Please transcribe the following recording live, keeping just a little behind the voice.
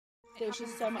There's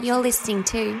just so much. You're listening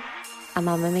to a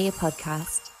Mamma Mia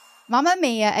podcast. Mamma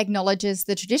Mia acknowledges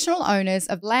the traditional owners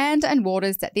of land and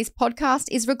waters that this podcast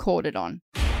is recorded on.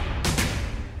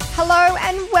 Hello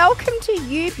and welcome to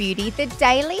You Beauty, the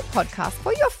daily podcast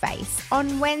for your face.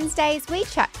 On Wednesdays, we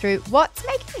chat through what's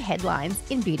making headlines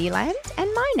in Beautyland, and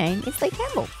my name is Lee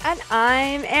Campbell. And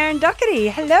I'm Erin Doherty.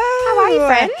 Hello. How are you,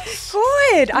 friend?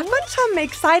 Good. I've got some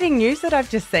exciting news that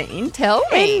I've just seen. Tell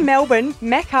me. In Melbourne,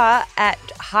 Mecca at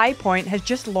High Point has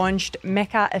just launched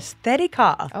Mecca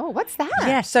Aesthetica. Oh, what's that?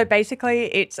 Yeah, so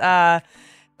basically it's a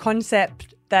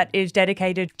concept that is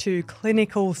dedicated to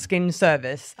clinical skin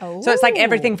service. Oh. So it's like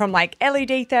everything from like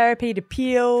LED therapy to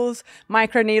peels,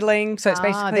 microneedling. So it's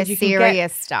basically the you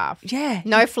serious stuff. Yeah.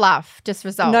 No fluff, just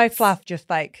results. No fluff, just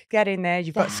like get in there.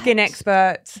 You've got skin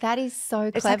experts. That is so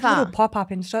It's clever. like a little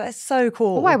pop-up in store. That's so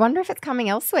cool. Oh, I wonder if it's coming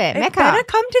elsewhere. It Mecca. better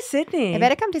come to Sydney. It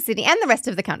better come to Sydney and the rest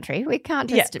of the country. We can't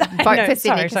just Yeah. vote No, for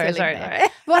Sydney. sorry, 'cause we live sorry. there.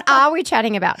 What are we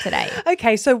chatting about today?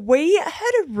 Okay, so we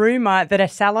heard a rumour that a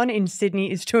salon in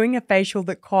Sydney is doing a facial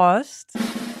that costs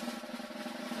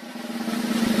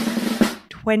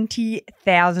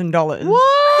 $20,000.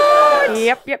 What?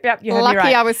 Yep. You heard me Lucky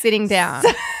right. I was sitting down.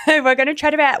 So we're going to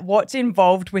chat about what's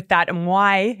involved with that and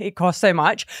why it costs so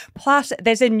much. Plus,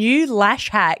 there's a new lash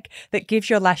hack that gives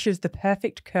your lashes the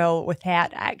perfect curl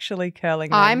without actually curling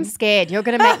them. I'm scared. You're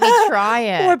going to make me try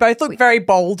it. We both look very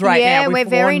bold right now. Yeah, We've we're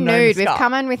very worn no nude. We've stuff.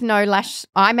 come in with no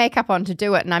eye makeup on to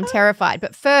do it, and I'm terrified.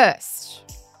 But first,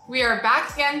 We are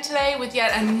back again today with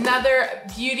yet another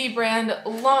beauty brand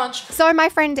launch. so my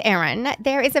friend Erin,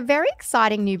 there is a very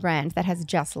exciting new brand that has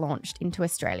just launched into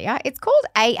Australia. It's called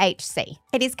AHC.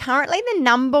 It is currently the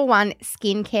 #1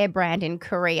 skincare brand in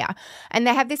Korea, and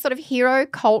they have this sort of hero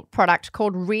cult product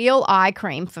called Real Eye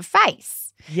Cream for face.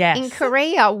 Yes. In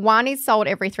Korea, one is sold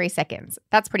every 3 seconds.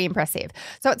 That's pretty impressive.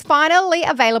 So it's finally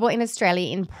available in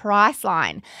Australia in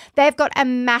Priceline. They've got a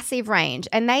massive range,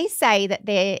 and they say that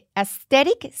their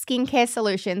aesthetic skincare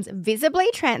solutions visibly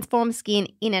transform skin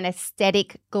in an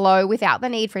aesthetic glow without the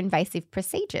need for invasive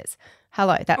procedures.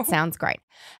 Hello, that sounds great.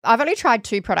 I've only tried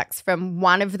 2 products from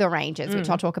one of the ranges, which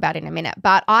I'll talk about in a minute,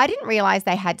 but I didn't realize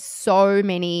they had so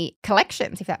many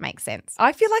collections, if that makes sense.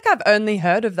 I feel like I've only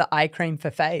heard of the eye cream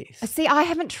for face. See, I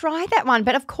haven't tried that one,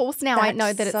 but of course now I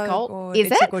know that it's so gold. good.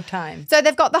 Is It's it? a good time. So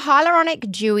they've got the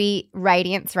Hyaluronic Dewy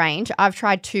Radiance range. I've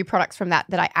tried 2 products from that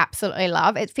I absolutely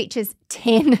love. It features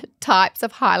 10 types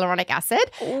of hyaluronic acid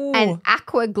and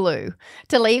aqua glue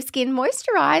to leave skin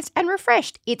moisturized and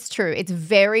refreshed. It's true. It's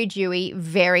very dewy,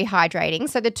 very hydrating.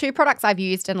 So the 2 products I've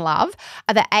used and love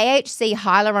are the AHC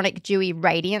Hyaluronic Dewy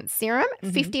Radiance Serum,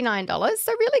 $59.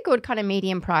 So really good kind of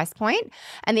medium price point.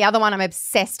 And the other one I'm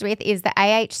obsessed with is the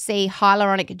AHC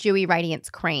Hyaluronic Dewy Radiance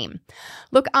Cream.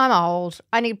 Look, I'm old.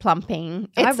 I need plumping.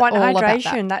 I It's want all about that.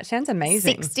 hydration. That sounds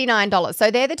amazing. $69.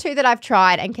 So they're the 2 that I've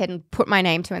tried and can put my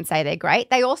name to and say they're great.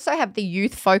 They also have the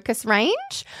Youth Focus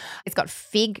range. It's got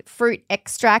fig fruit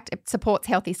extract. It supports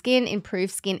healthy skin,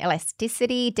 improves skin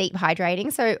elasticity, deep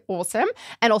hydrating. So awesome.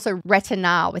 And also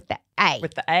retinol with the A.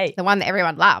 With the A. The one that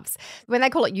everyone loves. When they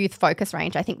call it Youth Focus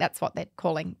range, I think that's what they're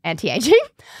calling anti-aging.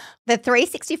 The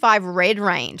 365 Red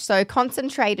range, so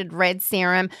concentrated red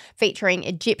serum featuring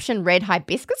Egyptian red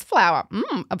hibiscus flower,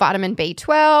 a vitamin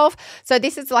B12. So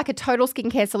this is like a total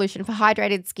skincare solution for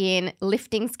hydrated skin,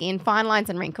 lifting skin, fine lines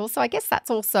and wrinkles. So I guess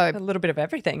that's also A little bit of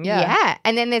everything, yeah. yeah.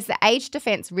 And then there's the Age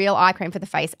Defense Real Eye Cream for the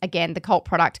face. Again, the cult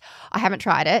product. I haven't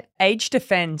tried it. Age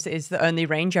Defense is the only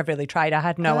range I've really tried. I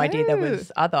had no idea there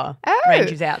was other Oh.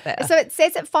 ranges out there. So it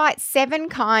says it fights 7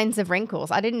 kinds of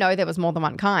wrinkles. I didn't know there was more than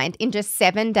one kind in just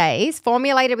 7 days,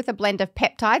 formulated with a blend of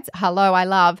peptides, hello, I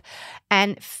love,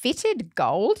 and fitted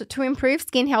gold to improve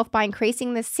skin health by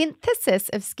increasing the synthesis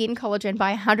of skin collagen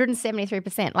by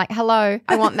 173%. Like, hello,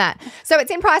 I want that. So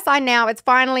it's in Priceline now. It's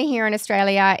finally here in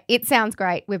Australia. It sounds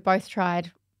great. We've both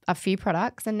tried a few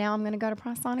products and now I'm going to go to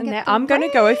Priceline and And get now the I'm going to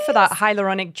go rest. for that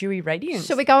Hyaluronic Dewy Radiance.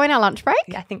 Should we go in our lunch break?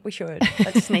 Yeah, I think we should.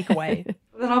 Let's sneak away.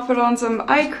 Then I'll put on some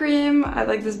eye cream. I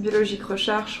like this Biologique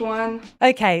Recherche one.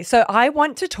 Okay, so I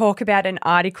want to talk about an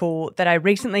article that I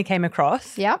recently came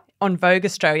across Yep. on Vogue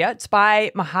Australia. It's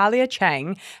by Mahalia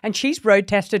Chang, and she's road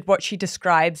tested what she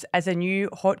describes as a new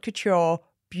haute couture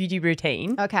beauty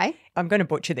routine. Okay. I'm going to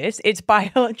butcher this. It's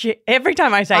biologic. Every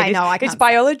time I say I this, know, I it's can't.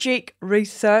 biologic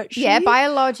research. Yeah,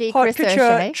 Biologique haute Recherche.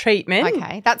 couture treatment.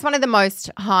 Okay, that's one of the most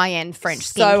high-end French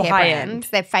So skincare high-end. brands.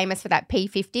 They're famous for that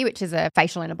P50, which is a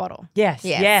facial in a bottle. Yes.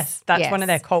 That's Yes. one of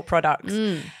their cult products.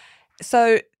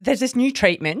 So there's this new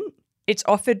treatment It's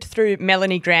offered through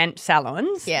Melanie Grant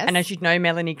salons. Yes. And as you know,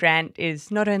 Melanie Grant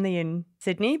is not only in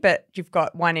Sydney, but you've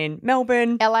got one in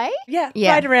Melbourne. LA? Yeah,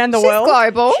 Yeah. right around the She's world.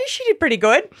 global. She did pretty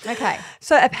good. Okay.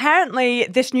 So apparently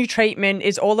this new treatment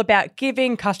is all about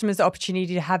giving customers the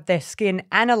opportunity to have their skin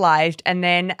analysed and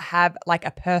then have like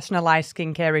a personalised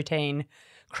skincare routine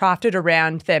crafted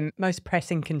around their most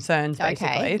pressing concerns, basically.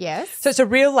 Okay, yes. So it's a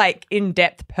real like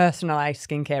in-depth personalised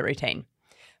skincare routine.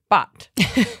 But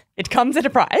it comes at a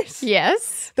price.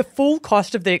 Yes. The full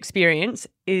cost of the experience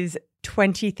is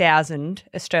 20,000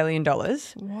 Australian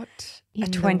dollars. What? A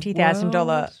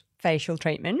 $20,000 facial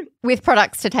treatment With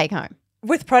products to take home.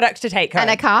 with products to take home. And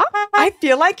a car? I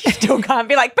feel like you still can't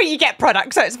be like, but you get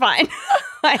products, so it's fine.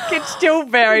 Like it's still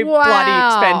very Wow.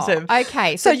 bloody expensive.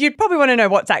 Okay. So you'd probably want to know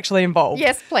what's actually involved.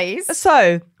 yes, please.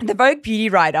 So the Vogue beauty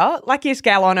writer, luckiest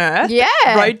gal on earth, Yeah.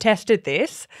 road tested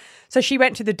this. So she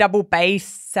went to the Double Base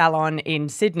salon in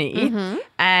Sydney Mm-hmm.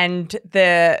 and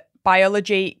the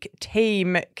Biologique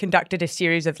team conducted a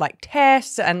series of like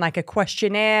tests and like a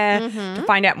questionnaire Mm-hmm. to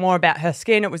find out more about her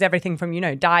skin. It was everything from,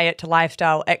 diet to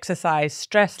lifestyle, exercise,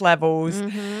 stress levels.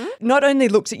 Mm-hmm. Not only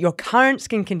looks at your current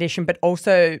skin condition, but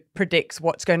also predicts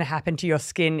what's going to happen to your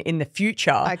skin in the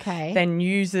future. Okay. Then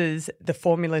uses the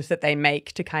formulas that they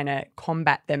make to kind of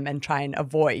combat them and try and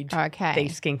avoid Okay.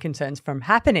 these skin concerns from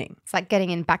happening. It's like getting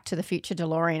in Back to the Future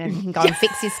DeLorean and you can go and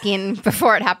fix your skin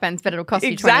before it happens, but it'll cost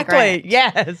you 20 grand.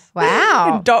 Yes.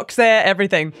 Wow. Docs there,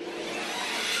 everything.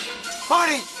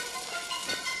 Marty!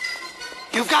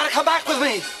 You've got to come back with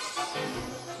me!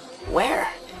 Where?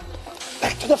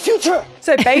 Back to the future!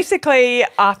 So basically,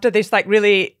 after this like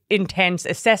really intense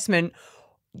assessment,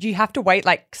 you have to wait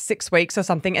like 6 weeks or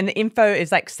something, and the info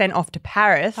is like sent off to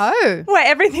Paris. Oh. Where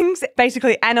everything's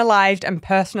basically analysed and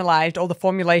personalised, all the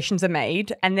formulations are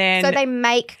made, and then So they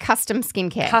make custom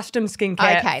skincare. custom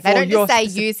skincare. Okay. They for don't your just say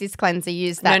specific- use this cleanser,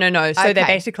 use that. No. So they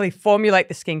Okay. basically formulate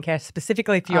the skincare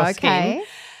specifically for your Okay. skin.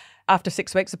 After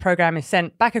 6 weeks, the program is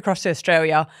sent back across to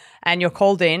Australia and you're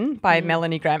called in by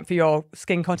Melanie Grant for your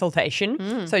skin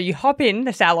consultation. So you hop in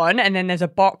the salon and then there's a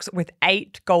box with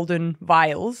 8 golden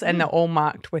vials and they're all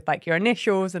marked with like your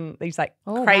initials and these like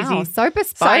Oh, crazy wow. So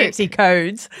bespoke. sciencey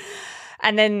codes.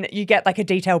 And then you get like a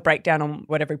detailed breakdown on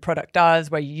what every product does,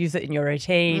 where you use it in your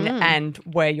routine and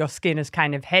where your skin is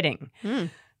kind of heading.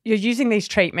 You're using these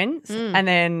treatments and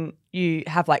then you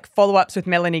have like follow-ups with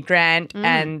Melanie Grant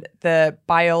and the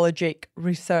Biologic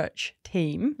research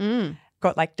team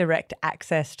got like direct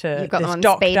access to You've got them this on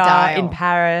doctor speed dial. in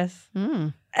Paris. Look.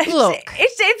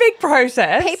 It's a big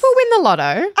process. People win the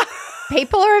lotto.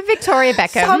 People are a Victoria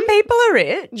Beckham. Some people are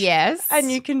rich. Yes.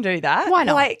 And you can do that. Why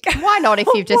not? Like, Why not if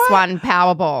you've just Why? won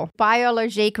Powerball?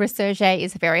 Biologique Research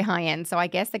is very high end, so I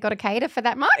guess they've got to cater for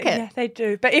that market. Yeah, they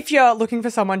do. But if you're looking for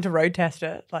someone to road test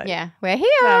it, like, Yeah, we're here.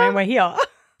 I mean, we're here.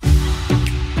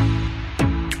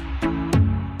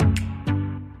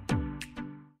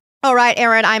 All right,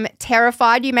 Erin, I'm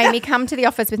terrified. You made me come to the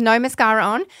office with no mascara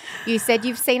on. You said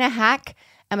you've seen a hack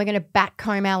and we're going to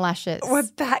backcomb our lashes. We're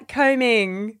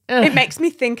backcombing. It makes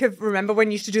me think of, remember when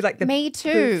you used to do like the Me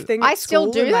too. poof thing I at still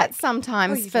school do and, that like,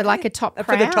 sometimes you for do? like a top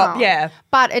For the top, crown. yeah.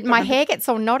 But my hair gets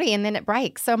all knotty and then it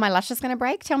breaks. So my lash is going to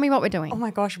break. Tell me what we're doing. Oh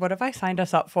my gosh, what have I signed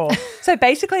us up for? So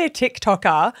basically a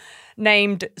TikToker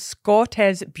named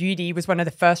Scortez Beauty was one of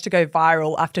the first to go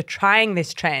viral after trying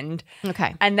this trend.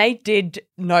 Okay. And they did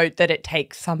note that it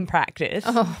takes some practice,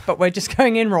 but we're just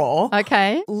going in raw.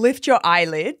 Okay. Lift your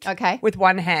eyelid Okay. with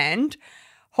one hand,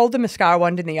 hold the mascara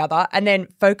wand in the other, and then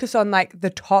focus on like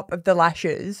the top of the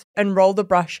lashes and roll the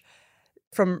brush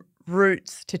from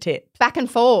roots to tip. Back and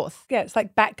forth. Yeah, it's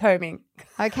like backcombing.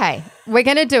 Okay. We're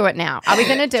going to do it now. Are we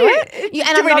going to do it? And do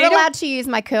I'm we not need a- allowed to use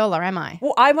my curler, am I?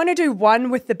 Well, I want to do one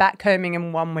with the backcombing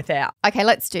and one without. Okay,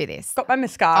 let's do this. Got my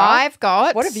mascara. I've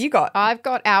got. What have you got? I've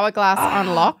got Hourglass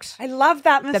unlocked. I love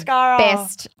that The mascara.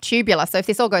 best tubular. So if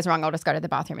this all goes wrong, I'll just go to the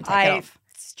bathroom and take it I off.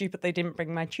 stupidly didn't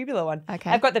bring my tubular one. Okay.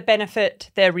 I've got the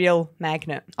Benefit, their real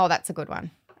magnet. Oh, that's a good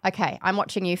one. Okay, I'm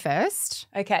watching you first.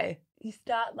 Okay. You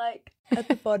start like at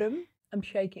the bottom. I'm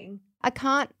shaking. I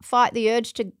can't fight the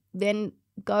urge to then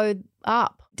go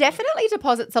up. Definitely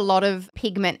deposits a lot of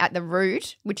pigment at the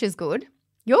root, which is good.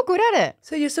 You're good at it.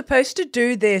 So you're supposed to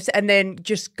do this and then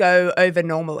just go over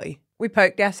normally. We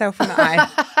poked ourselves in the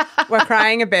eye. We're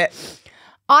crying a bit.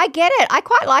 I get it. I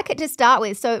quite like it to start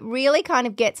with. So it really kind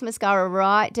of gets mascara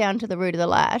right down to the root of the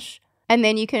lash. And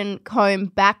then you can comb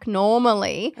back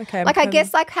normally. Okay, I'm Like I combing.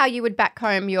 guess like how you would back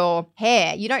comb your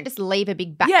hair. You don't just leave a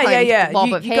big back Yeah. blob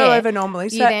You, of you hair. go over normally.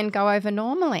 You then go over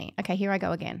normally. Okay, here I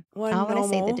go again. one I want to see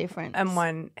the normal difference. and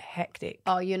one hectic.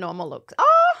 Oh, your normal looks. Oh,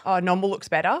 Oh, normal looks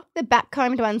better. the back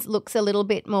combed ones looks a little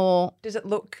bit more. Does it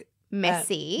look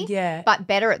messy, yeah. but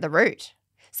better at the root.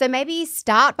 So maybe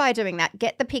start by doing that.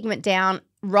 Get the pigment down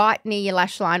right near your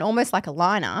lash line, almost like a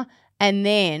liner, and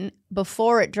then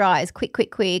before it dries,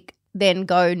 quick, then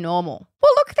go normal.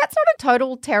 Well, look, that's not a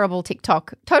total terrible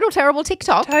TikTok. One of Erin's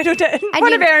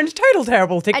total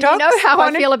TikToks. TikToks. And you know how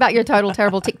I feel about your total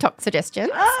terrible TikTok suggestions.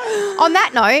 On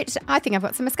that note, I think I've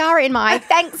got some mascara in my eye.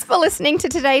 Thanks for listening to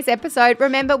today's episode.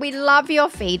 Remember, we love your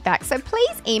feedback, so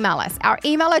please email us. Our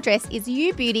email address is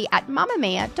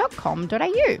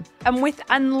youbeauty@mamamia.com.au. And with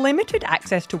unlimited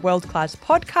access to world-class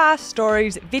podcasts,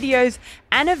 stories, videos,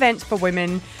 and events for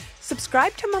women,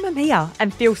 subscribe to Mamamia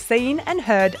and feel seen and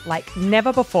heard like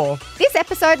never before. This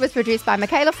episode was produced by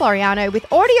Michaela Floriano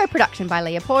with audio production by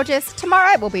Leah Porges.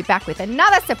 Tomorrow we'll be back with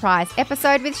another surprise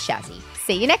episode with Shazzy.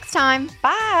 See you next time.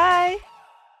 Bye.